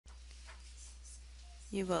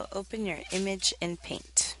You will open your image in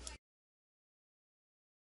Paint.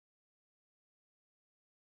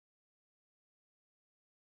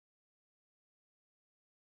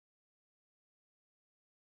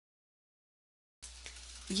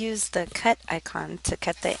 Use the cut icon to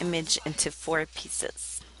cut the image into 4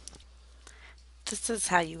 pieces. This is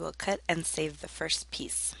how you will cut and save the first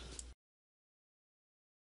piece.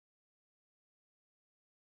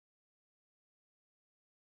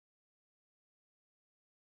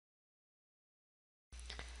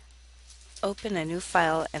 Open a new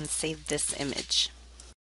file and save this image.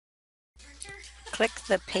 Click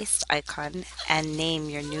the paste icon and name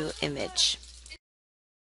your new image.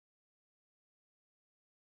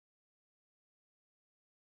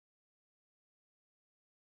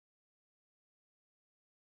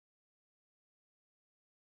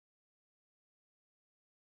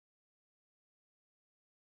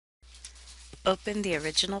 Open the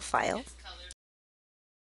original file.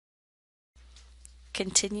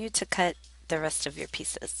 Continue to cut the rest of your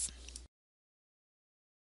pieces.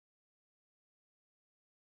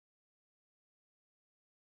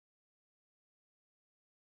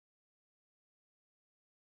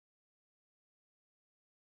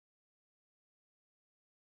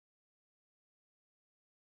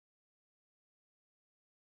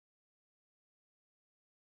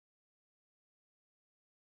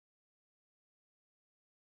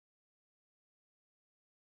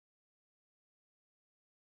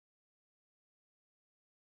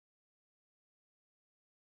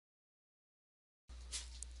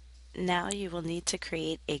 Now you will need to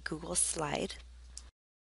create a Google slide.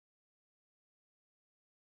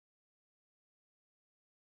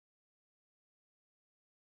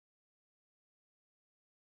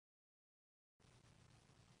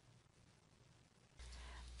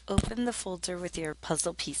 Open the folder with your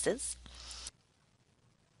puzzle pieces.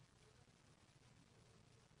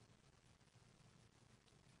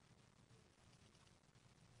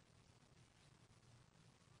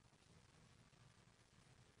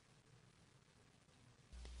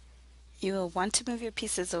 You will want to move your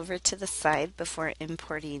pieces over to the side before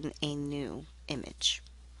importing a new image.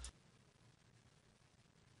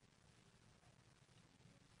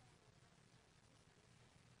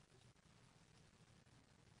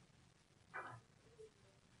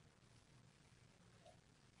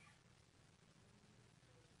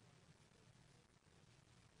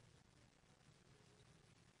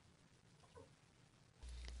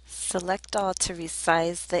 Select all to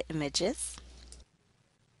resize the images.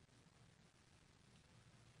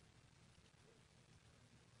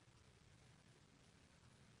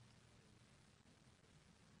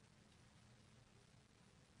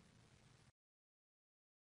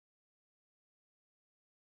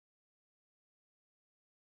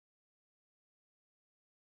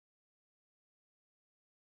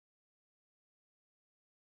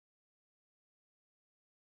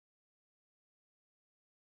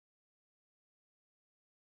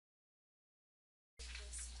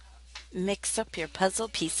 Mix up your puzzle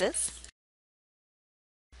pieces.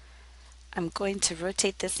 I'm going to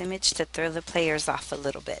rotate this image to throw the players off a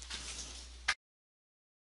little bit.